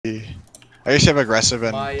I guess you have aggressive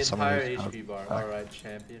and my some entire of HP bar. Alright,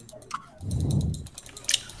 champion.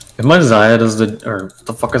 If my Zaya does the, or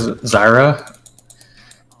the fuck is it, Zyra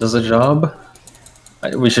does the job,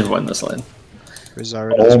 we should win this lane.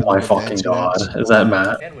 Oh my fucking god, is that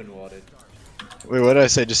Matt? Can win wadded. Wait, what did I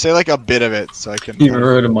say? Just say like a bit of it so I can. You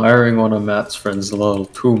were admiring one of Matt's friends a little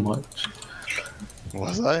too much.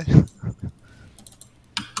 Was I?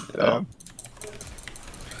 Yeah.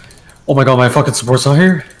 Oh my god, my fucking support's not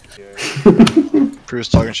here? Crew's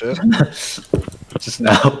talking shit. Just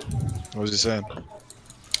now. What was he saying?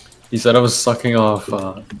 He said I was sucking off,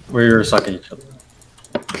 we were sucking each other.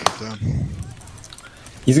 Damn.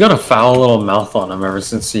 He's got a foul little mouth on him ever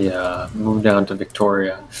since he moved down to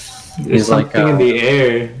Victoria. There's something in the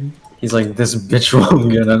air. He's like, this bitch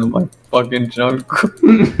won't get out of my fucking junk.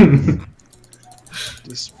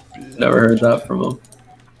 Never heard that from him.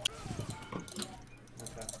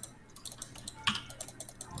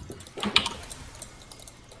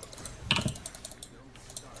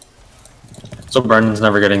 So Brendan's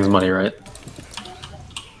never getting his money, right?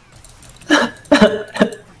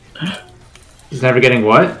 He's never getting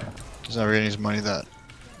what? He's never getting his money that.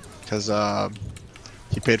 Because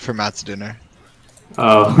he paid for Matt's dinner.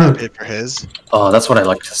 Oh. Matt paid for his. Oh, that's what I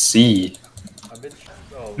like to see.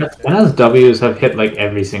 Matt's W's have hit like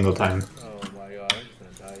every single time. Oh my god, I'm just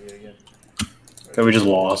gonna die here again. Okay, we just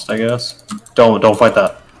lost, I guess. Don't fight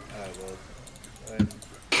that.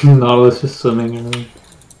 Nautilus just swimming in him.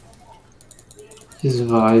 He's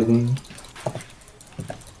vibing.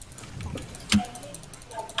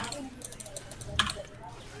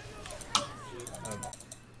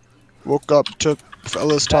 Woke up to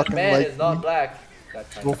fellas talking man like. Is not black.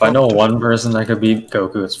 If I know one person that could beat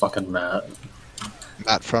Goku, it's fucking Matt.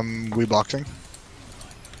 Matt from Wii Boxing.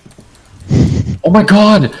 Oh my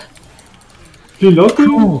god!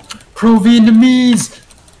 Pro Vietnamese!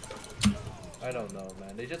 I don't know,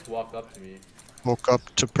 man. They just walk up to me. Woke up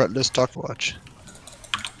to Pretless Talk Watch.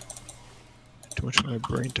 Too much for my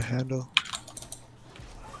brain to handle.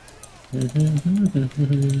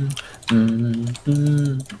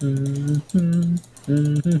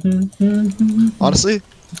 Honestly,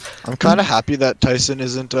 I'm kind of happy that Tyson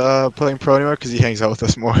isn't playing pro anymore because he hangs out with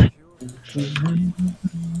us more.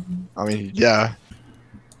 I mean, yeah.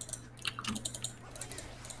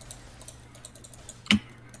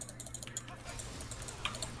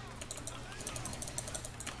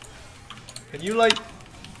 Can you like?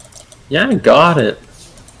 Yeah, I got it.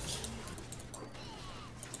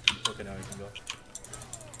 Okay, now we can go.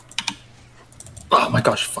 Oh my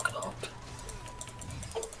gosh, fucking up.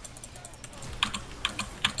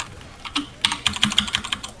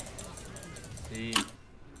 See.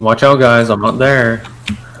 Watch out, guys, I'm not there.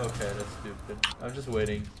 Okay, that's stupid. I'm just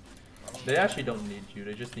waiting. They actually don't need you,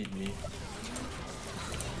 they just need me.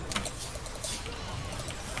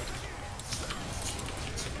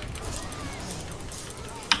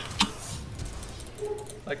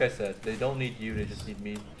 Like I said, they don't need you, they just need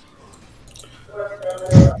me.